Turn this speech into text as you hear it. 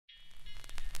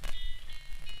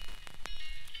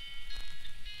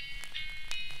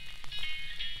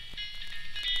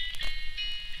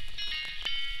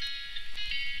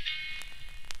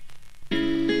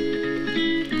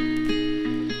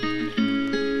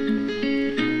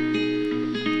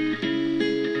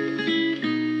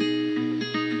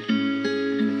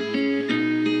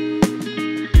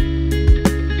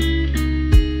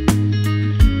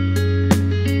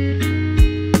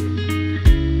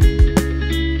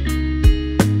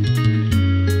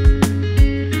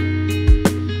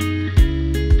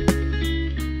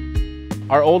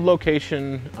Our old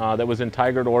location that was in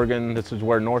Tigard, Oregon, this is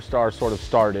where Northstar sort of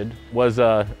started, was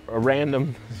a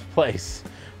random place.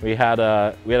 We had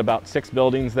about 6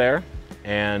 buildings there,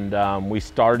 and we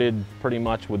started pretty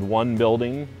much with one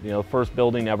building. You know, the first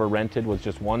building ever rented was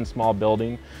just one small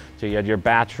building. So you had your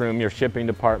batch room, your shipping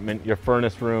department, your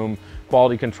furnace room,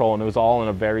 quality control, and it was all in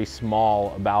a very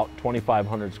small, about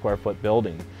 2,500 square foot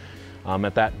building.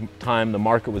 At that time, the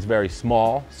market was very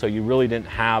small, so you really didn't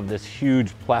have this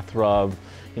huge plethora of,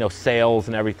 you know, sales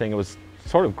and everything. It was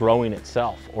sort of growing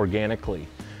itself organically.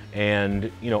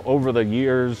 And, you know, over the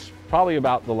years, probably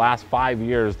about the last 5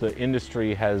 years, the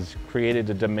industry has created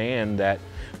a demand that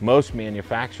most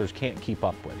manufacturers can't keep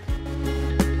up with.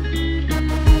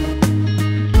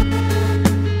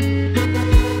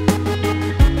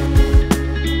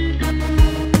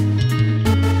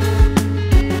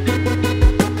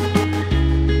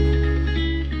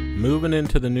 Moving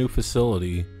into the new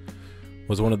facility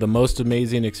was one of the most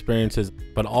amazing experiences,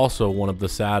 but also one of the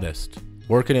saddest.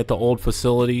 Working at the old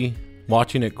facility,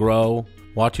 watching it grow,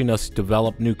 watching us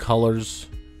develop new colors,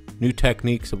 new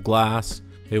techniques of glass.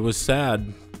 It was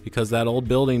sad because that old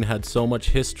building had so much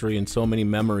history and so many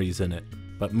memories in it.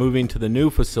 But moving to the new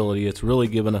facility, it's really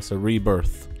given us a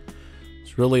rebirth.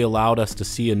 It's really allowed us to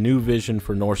see a new vision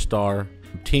for Northstar,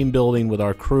 team building with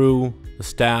our crew, the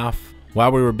staff.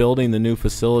 While we were building the new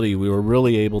facility, we were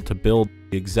really able to build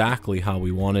exactly how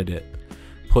we wanted it.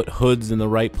 Put hoods in the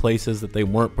right places that they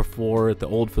weren't before at the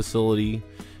old facility,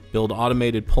 build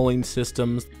automated pulling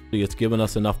systems. It's given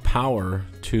us enough power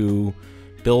to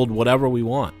build whatever we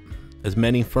want, as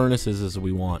many furnaces as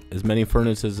we want, as many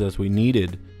furnaces as we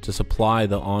needed to supply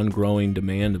the ongoing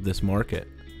demand of this market.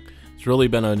 It's really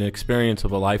been an experience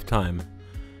of a lifetime.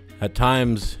 At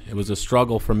times, it was a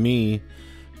struggle for me,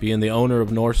 being the owner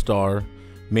of Northstar,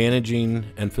 managing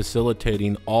and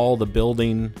facilitating all the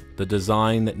building, the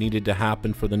design that needed to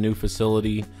happen for the new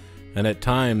facility, and at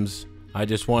times I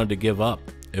just wanted to give up.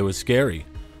 It was scary,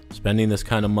 spending this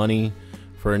kind of money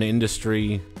for an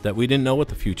industry that we didn't know what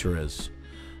the future is,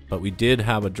 but we did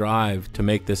have a drive to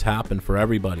make this happen for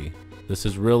everybody. This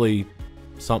is really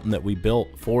something that we built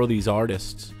for these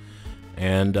artists,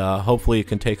 and hopefully it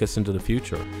can take us into the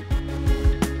future.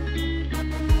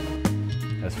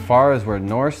 As far as where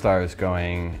Northstar is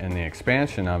going and the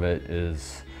expansion of it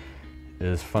is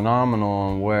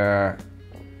phenomenal, and where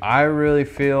I really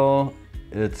feel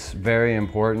it's very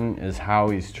important is how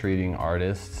he's treating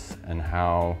artists and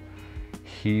how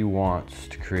he wants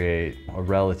to create a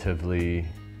relatively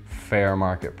fair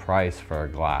market price for our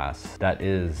glass that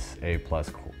is A+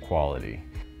 quality.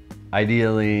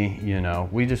 Ideally, you know,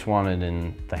 we just want it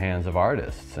in the hands of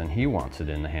artists, and he wants it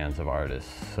in the hands of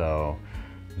artists. So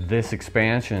this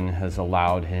expansion has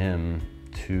allowed him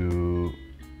to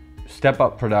step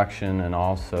up production and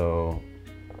also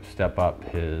step up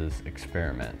his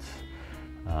experiments,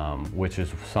 which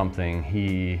is something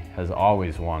he has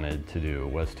always wanted to do,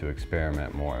 was to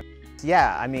experiment more.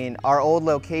 Yeah, I mean, our old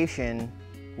location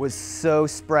was so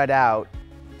spread out,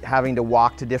 having to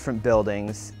walk to different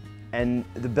buildings, and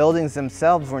the buildings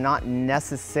themselves were not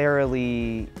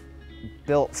necessarily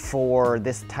built for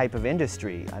this type of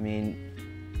industry. I mean,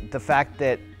 the fact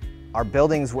that our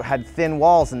buildings had thin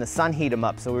walls and the sun heat them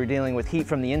up, so we were dealing with heat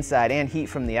from the inside and heat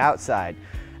from the outside.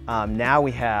 Now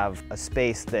we have a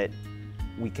space that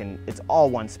it's all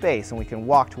one space, and we can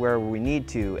walk to wherever we need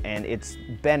to, and it's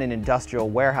been an industrial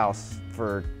warehouse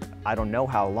for I don't know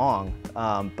how long,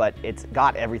 but it's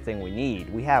got everything we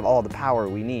need. We have all the power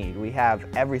we need. We have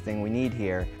everything we need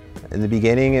here. In the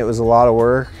beginning, it was a lot of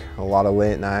work, a lot of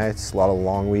late nights, a lot of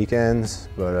long weekends,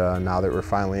 but now that we're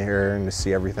finally here and to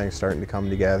see everything starting to come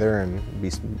together and be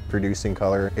producing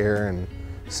color here and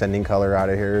sending color out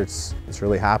of here, it's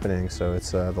really happening. So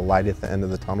it's the light at the end of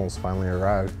the tunnel's finally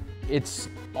arrived. It's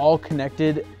all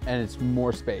connected and it's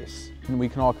more space. And we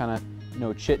can all kind of, you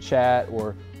know, chit chat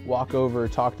or walk over,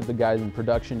 talk to the guys in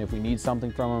production if we need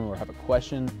something from them or have a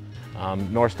question.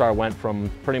 Northstar went from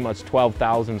pretty much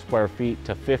 12,000 square feet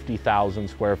to 50,000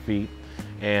 square feet,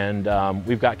 and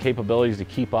we've got capabilities to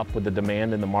keep up with the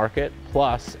demand in the market,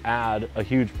 plus add a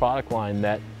huge product line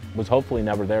that was hopefully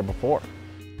never there before.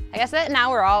 I guess that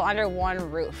now we're all under one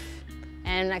roof,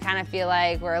 and I kind of feel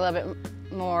like we're a little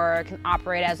bit more, can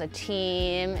operate as a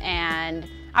team and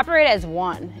operate as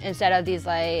one instead of these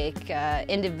like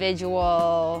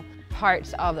individual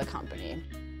parts of the company.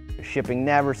 Shipping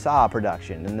never saw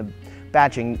production, and the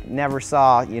batching never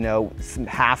saw, you know,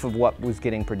 half of what was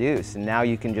getting produced. And now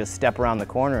you can just step around the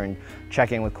corner and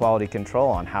check in with quality control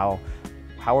on how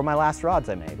were my last rods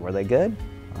I made? Were they good?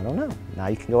 I don't know. Now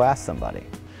you can go ask somebody.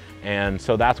 And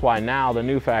so that's why now the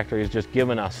new factory has just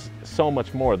given us so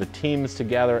much more. The team's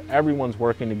together, everyone's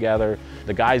working together,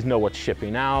 the guys know what's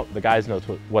shipping out, the guys know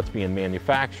what's being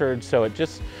manufactured, so it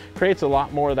just creates a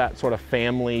lot more of that sort of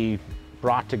family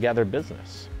brought together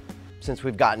business. Since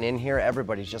we've gotten in here,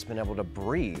 everybody's just been able to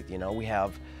breathe. You know, we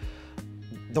have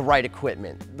the right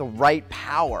equipment, the right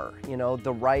power, you know,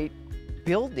 the right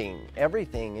building.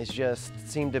 Everything is just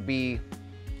seemed to be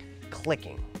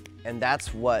clicking. And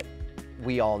that's what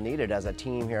we all needed as a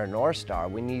team here at Northstar.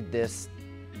 We need this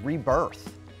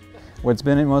rebirth. What's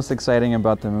been most exciting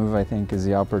about the move, I think, is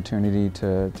the opportunity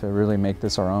to really make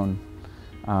this our own.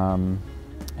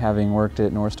 Having worked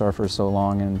at Northstar for so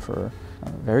long and for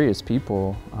various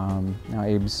people, now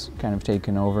Abe's kind of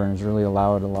taken over and has really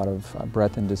allowed a lot of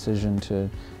breadth and decision to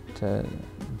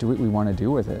do what we want to do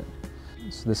with it.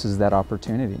 So this is that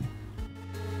opportunity.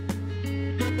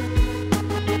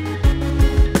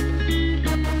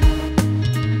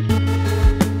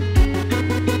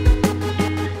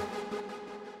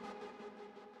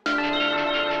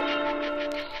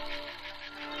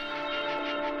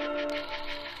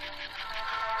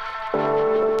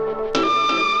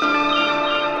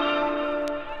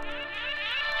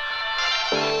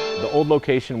 The old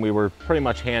location, we were pretty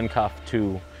much handcuffed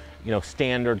to,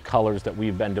 standard colors that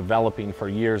we've been developing for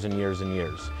years and years and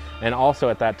years. And also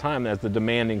at that time, as the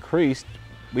demand increased,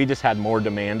 we just had more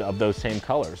demand of those same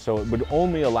colors. So it would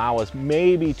only allow us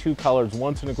maybe 2 colors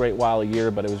once in a great while a year,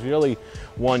 but it was really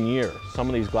 1 year. Some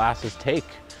of these glasses take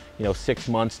 6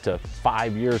 months to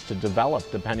 5 years to develop,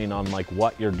 depending on like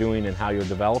what you're doing and how you're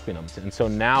developing them. And so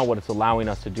now what it's allowing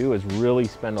us to do is really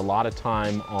spend a lot of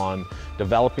time on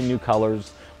developing new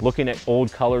colors, looking at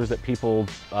old colors that people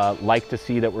like to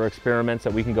see that were experiments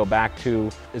that we can go back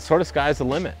to. It's sort of sky's the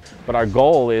limit. But our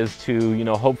goal is to,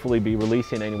 hopefully be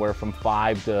releasing anywhere from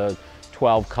 5 to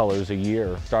 12 colors a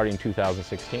year starting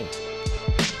 2016.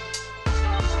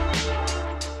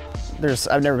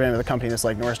 I've never been with a company that's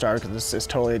like Northstar, because this is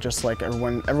totally just like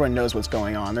everyone knows what's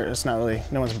going on. It's not really,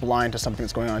 no one's blind to something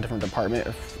that's going on in a different department.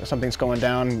 If something's going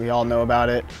down, we all know about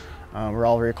it. We're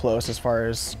all very close as far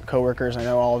as coworkers. I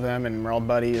know all of them, and we're all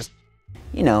buddies.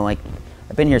 Like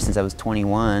I've been here since I was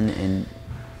 21, and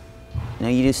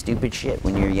you do stupid shit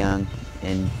when you're young,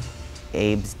 and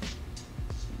Abe's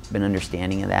been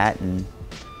understanding of that and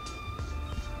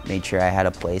made sure I had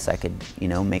a place I could,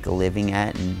 make a living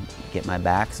at and get my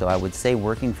back. So I would say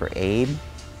working for Abe,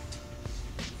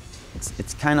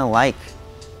 it's kind of like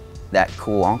that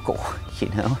cool uncle,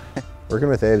 Working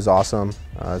with Abe's awesome.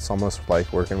 It's almost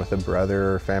like working with a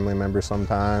brother or family member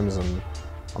sometimes, and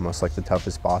almost like the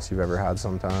toughest boss you've ever had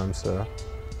sometimes. So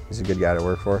he's a good guy to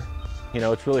work for.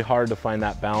 It's really hard to find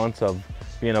that balance of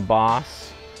being a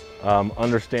boss,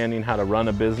 understanding how to run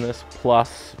a business,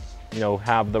 plus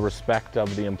have the respect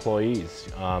of the employees.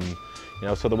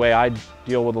 So the way I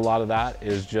deal with a lot of that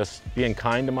is just being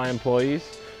kind to my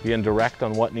employees, being direct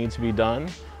on what needs to be done.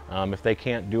 If they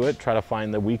can't do it, try to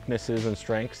find the weaknesses and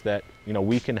strengths that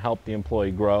we can help the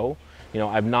employee grow.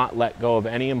 I've not let go of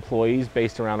any employees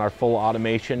based around our full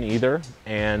automation either.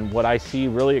 And what I see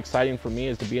really exciting for me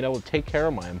is to be able to take care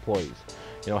of my employees.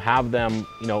 Have them,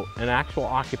 an actual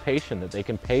occupation that they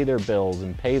can pay their bills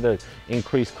and pay the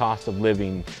increased cost of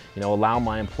living, allow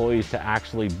my employees to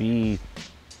actually be,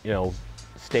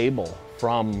 stable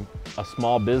from a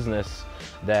small business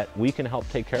that we can help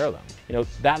take care of them.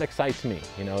 That excites me.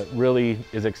 It really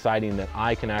is exciting that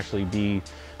I can actually be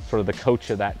sort of the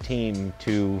coach of that team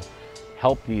to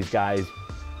help these guys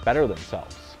better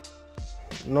themselves.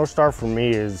 Northstar for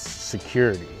me is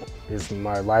security, is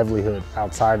my livelihood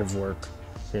outside of work.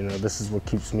 This is what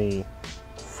keeps me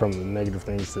from the negative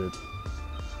things that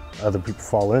other people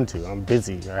fall into. I'm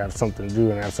busy, I have something to do,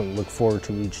 and I have something to look forward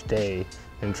to each day,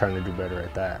 and trying to do better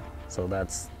at that. So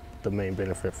that's the main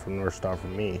benefit from Northstar for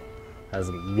me as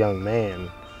a young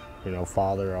man,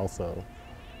 father also.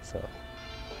 So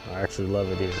I actually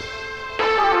love it here.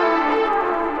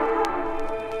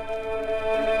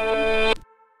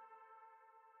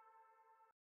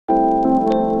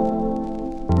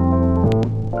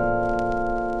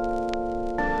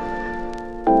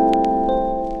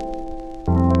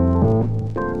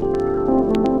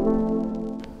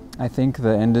 I think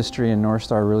the industry and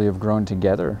Northstar really have grown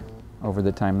together over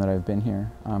the time that I've been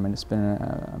here, and it's been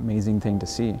an amazing thing to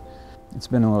see. It's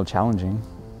been a little challenging.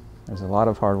 There's a lot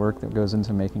of hard work that goes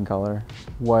into making color.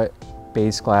 What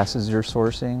base glasses you're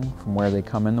sourcing from where they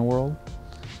come in the world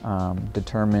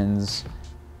determines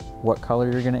what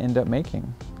color you're going to end up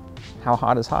making. How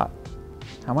hot is hot?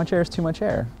 How much air is too much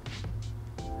air?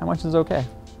 How much is okay?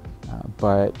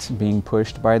 But being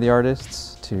pushed by the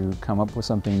artists to come up with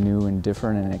something new and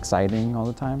different and exciting all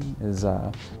the time is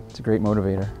it's a great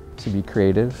motivator. To be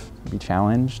creative, be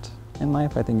challenged in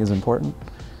life, I think is important.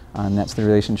 And that's the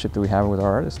relationship that we have with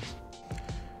our artists.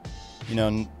 You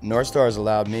know, Northstar has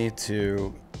allowed me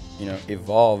to,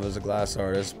 evolve as a glass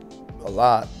artist a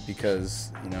lot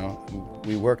because,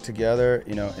 we work together,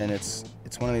 and it's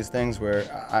one of these things where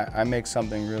I make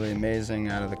something really amazing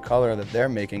out of the color that they're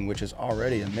making, which is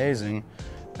already amazing.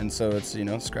 And so it's,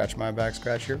 scratch my back,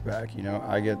 scratch your back.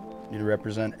 I get to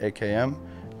represent AKM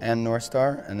and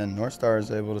Northstar, and then Northstar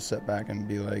is able to sit back and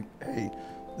be like, hey,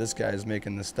 this guy is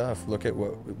making this stuff. Look at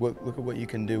what you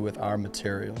can do with our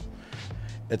material.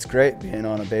 It's great being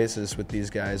on a basis with these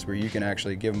guys where you can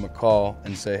actually give them a call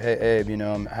and say, hey, Abe,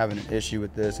 I'm having an issue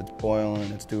with this, it's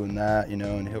boiling, it's doing that,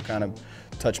 and he'll kind of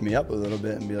touch me up a little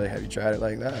bit and be like, have you tried it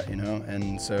like that,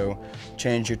 And so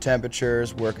change your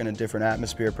temperatures, work in a different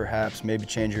atmosphere perhaps, maybe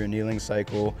change your annealing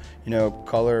cycle.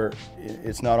 Color,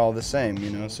 it's not all the same,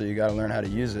 so you got to learn how to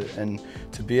use it. And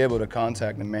to be able to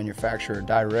contact the manufacturer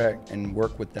direct and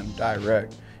work with them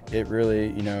direct, it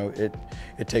really,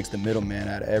 it takes the middleman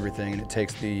out of everything, and it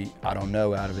takes the I don't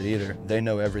know out of it either. They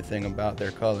know everything about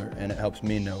their color, and it helps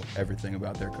me know everything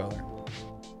about their color.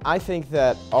 I think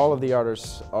that all of the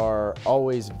artists are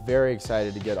always very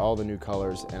excited to get all the new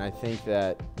colors, and I think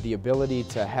that the ability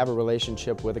to have a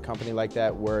relationship with a company like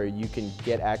that where you can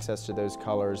get access to those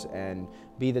colors and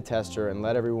be the tester and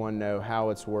let everyone know how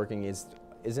it's working is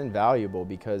invaluable,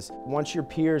 because once your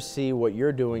peers see what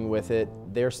you're doing with it,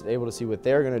 they're able to see what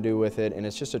they're going to do with it, and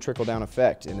it's just a trickle-down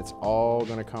effect, and it's all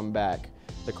going to come back.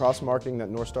 The cross-marketing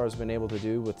that Northstar has been able to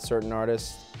do with certain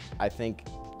artists, I think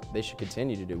they should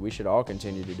continue to do. We should all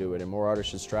continue to do it, and more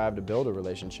artists should strive to build a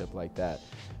relationship like that,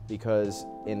 because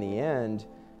in the end,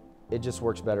 it just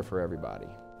works better for everybody.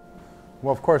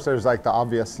 Well, of course, there's like the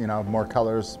obvious, more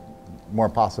colors, more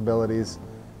possibilities,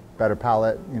 better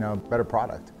palette, better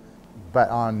product. But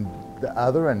on the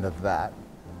other end of that,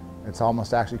 it's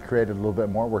almost actually created a little bit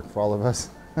more work for all of us.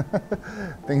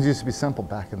 Things used to be simple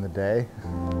back in the day.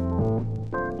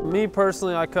 Me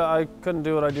personally, I couldn't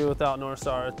do what I do without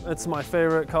Northstar. It's my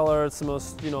favorite color. It's the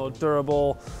most,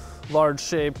 durable,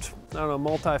 large-shaped,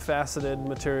 multifaceted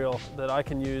material that I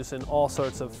can use in all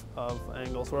sorts of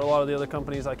angles. Where a lot of the other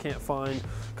companies, I can't find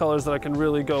colors that I can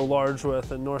really go large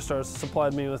with, and Northstar's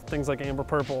supplied me with things like amber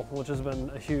purple, which has been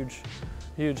a huge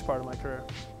part of my career.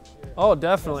 Oh,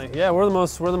 definitely. Yeah, we're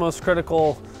the most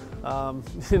critical,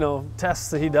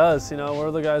 tests that he does. We're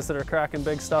the guys that are cracking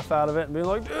big stuff out of it and being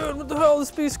like, dude, what the hell,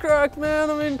 this piece cracked, man.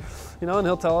 And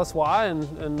he'll tell us why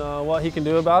and what he can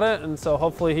do about it. And so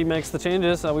hopefully he makes the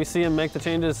changes. We see him make the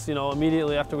changes,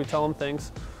 immediately after we tell him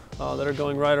things that are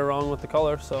going right or wrong with the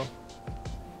color. So.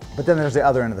 But then there's the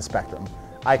other end of the spectrum.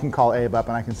 I can call Abe up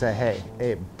and I can say, hey,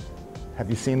 Abe, have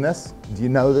you seen this? Do you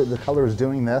know that the color is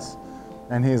doing this?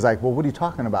 And he's like, well, what are you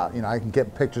talking about? I can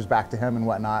get pictures back to him and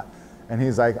whatnot. And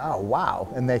he's like, oh, wow.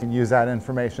 And they can use that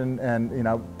information and,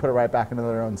 put it right back into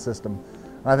their own system.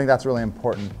 And I think that's really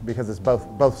important because it's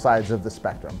both sides of the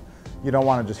spectrum. You don't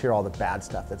want to just hear all the bad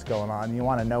stuff that's going on. You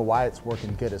want to know why it's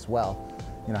working good as well.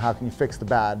 How can you fix the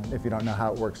bad if you don't know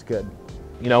how it works good?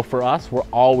 For us, we're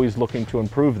always looking to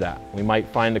improve that. We might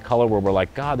find a color where we're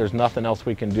like, God, there's nothing else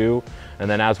we can do. And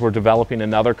then as we're developing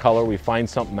another color, we find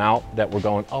something out that we're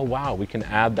going, oh wow, we can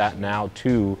add that now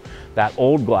to that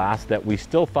old glass that we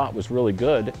still thought was really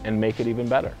good and make it even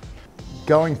better.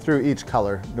 Going through each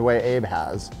color the way Abe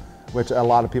has, which a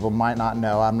lot of people might not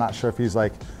know, I'm not sure if he's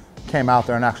came out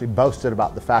there and actually boasted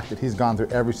about the fact that he's gone through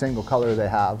every single color they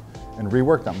have and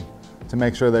reworked them to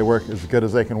make sure they work as good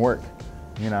as they can work.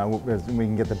 We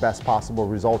can get the best possible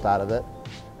result out of it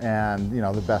and,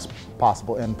 the best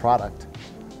possible end product.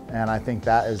 And I think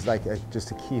that is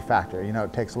just a key factor.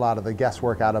 It takes a lot of the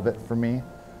guesswork out of it for me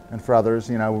and for others.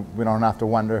 We don't have to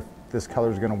wonder if this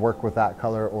color is going to work with that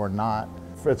color or not.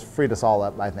 It's freed us all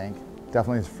up, I think.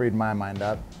 Definitely has freed my mind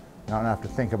up. I don't have to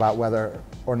think about whether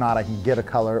or not I can get a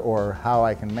color or how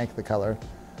I can make the color.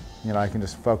 I can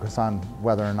just focus on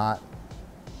whether or not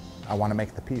I want to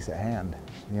make the piece at hand.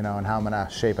 And how I'm going to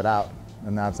shape it out.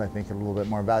 And that's, I think, a little bit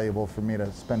more valuable for me to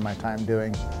spend my time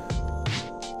doing.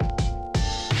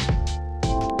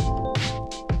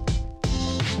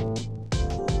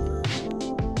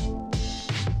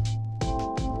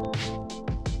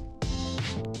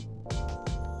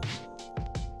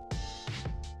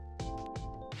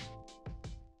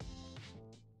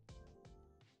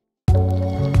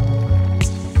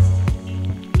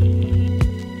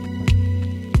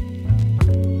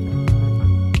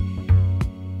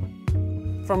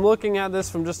 From looking at this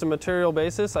from just a material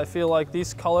basis, I feel like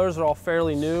these colors are all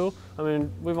fairly new. I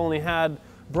mean, we've only had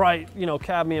bright, you know,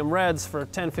 cadmium reds for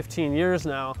 10, 15 years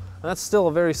now. And that's still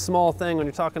a very small thing when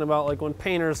you're talking about like when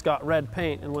painters got red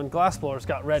paint and when glassblowers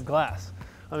got red glass.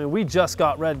 I mean, we just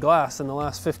got red glass in the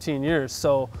last 15 years.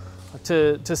 So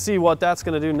to see what that's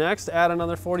going to do next, add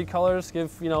another 40 colors,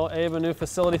 give, you know, Abe a new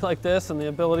facility like this and the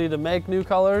ability to make new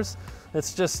colors.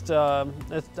 It's just,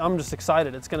 I'm just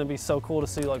excited. It's going to be so cool to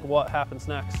see like what happens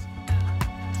next.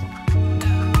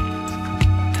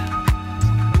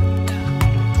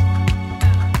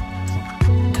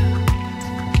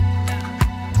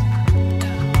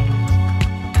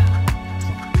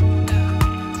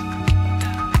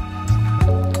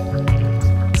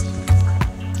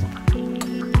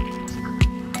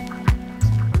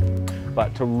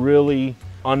 But to really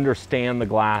understand the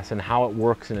glass and how it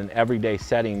works in an everyday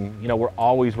setting, you know, we're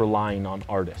always relying on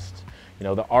artists. You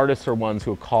know, the artists are ones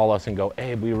who call us and go,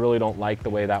 hey, we really don't like the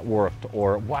way that worked,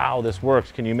 or wow, this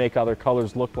works, can you make other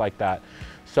colors look like that?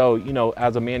 So, you know,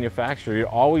 as a manufacturer, you're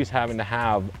always having to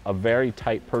have a very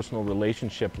tight personal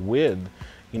relationship with,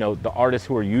 you know, the artists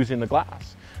who are using the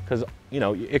glass. Because, you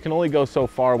know, it can only go so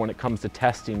far when it comes to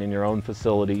testing in your own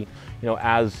facility. You know,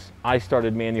 as I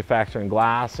started manufacturing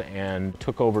glass and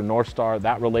took over Northstar,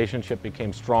 that relationship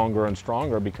became stronger and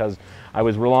stronger because I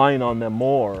was relying on them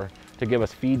more to give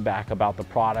us feedback about the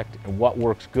product and what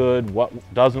works good, what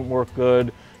doesn't work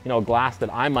good. You know, glass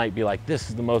that I might be like, this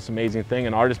is the most amazing thing,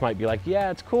 and artists might be like,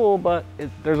 yeah, it's cool, but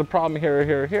there's a problem here,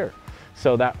 here, here.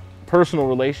 So that personal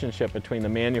relationship between the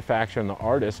manufacturer and the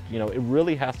artist, you know, it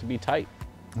really has to be tight.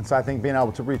 And so I think being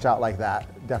able to reach out like that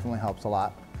definitely helps a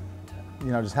lot.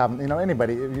 You know, just having, you know,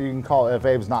 anybody, you can call, if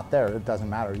Abe's not there, it doesn't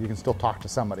matter. You can still talk to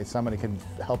somebody. Somebody can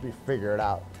help you figure it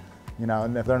out. You know,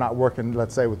 and if they're not working,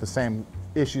 let's say, with the same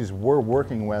issues we're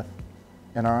working with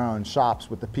in our own shops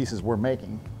with the pieces we're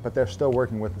making, but they're still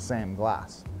working with the same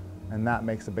glass. And that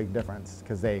makes a big difference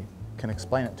because they can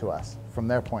explain it to us from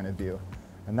their point of view.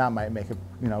 And that might make a,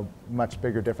 you know, much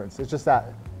bigger difference. It's just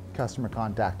that customer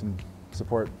contact and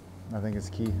support, I think, is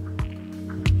key.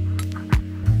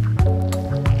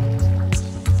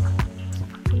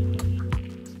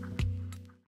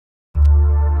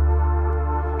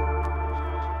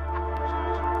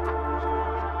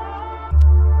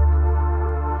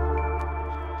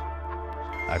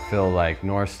 I feel like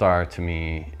Northstar to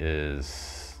me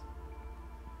is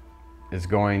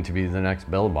going to be the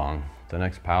next Billabong, the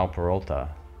next Powell Peralta,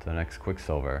 the next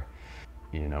Quicksilver.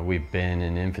 You know, we've been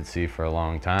in infancy for a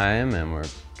long time and we're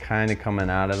kind of coming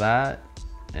out of that,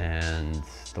 and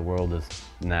the world is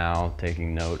now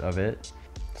taking note of it.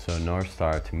 So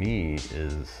Northstar to me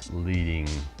is leading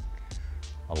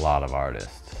a lot of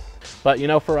artists. But, you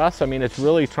know, for us, I mean, it's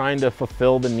really trying to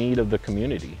fulfill the need of the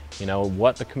community. You know,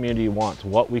 what the community wants,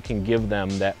 what we can give them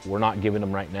that we're not giving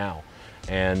them right now.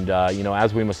 And, you know,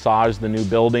 as we massage the new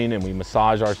building and we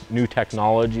massage our new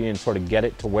technology and sort of get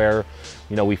it to where,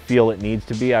 you know, we feel it needs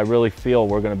to be, I really feel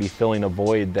we're going to be filling a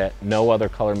void that no other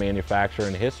color manufacturer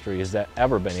in history has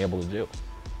ever been able to do.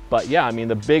 But yeah, I mean,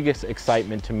 the biggest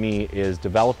excitement to me is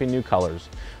developing new colors.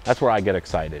 That's where I get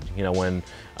excited. You know, when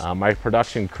my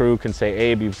production crew can say,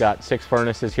 Abe, you've got 6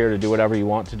 furnaces here to do whatever you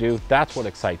want to do, that's what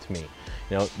excites me.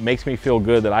 You know, it makes me feel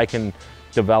good that I can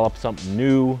develop something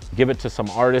new, give it to some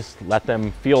artists, let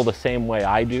them feel the same way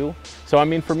I do. So I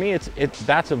mean, for me,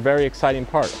 that's a very exciting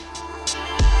part.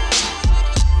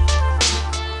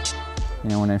 You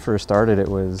know, when I first started,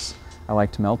 I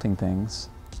liked melting things.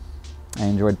 I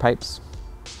enjoyed pipes,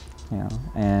 you know,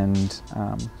 and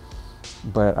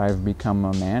but I've become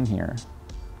a man here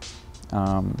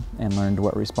and learned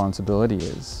what responsibility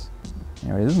is. You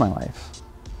know, it is my life.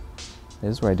 It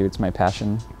is what I do. It's my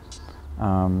passion.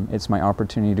 It's my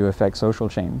opportunity to affect social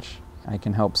change. I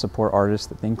can help support artists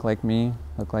that think like me,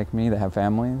 look like me, that have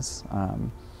families,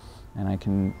 and I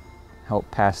can help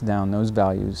pass down those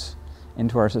values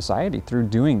into our society through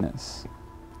doing this.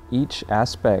 Each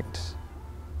aspect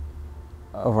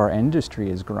of our industry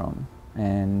has grown,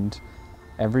 and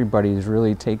everybody's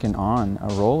really taken on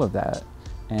a role of that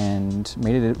and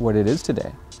made it what it is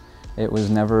today. It was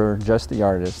never just the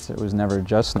artists, it was never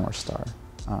just Northstar.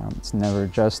 It's never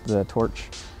just the torch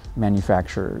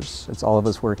manufacturers. It's all of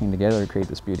us working together to create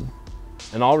this beauty.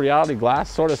 In all reality,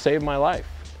 glass sort of saved my life.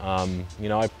 You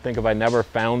know, I think if I never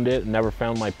found it, never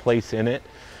found my place in it,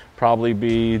 probably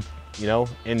be, you know,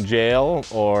 in jail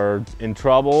or in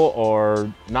trouble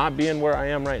or not being where I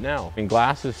am right now. And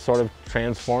glass has sort of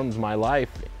transformed my life.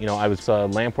 You know, I was a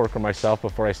lamp worker myself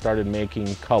before I started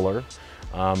making color.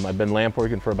 I've been lamp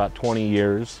working for about 20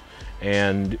 years.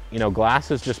 And, you know, glass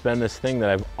has just been this thing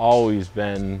that I've always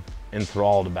been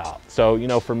enthralled about. So, you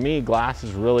know, for me, glass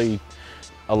is really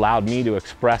allowed me to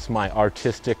express my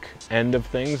artistic end of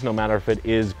things, no matter if it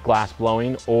is glass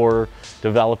blowing or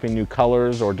developing new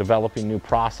colors or developing new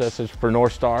processes for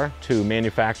Northstar to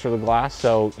manufacture the glass.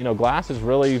 So, you know, glass is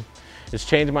really, it's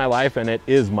changed my life, and it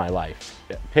is my life.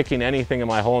 Picking anything in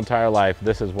my whole entire life,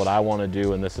 this is what I want to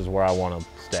do and this is where I want to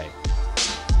stay.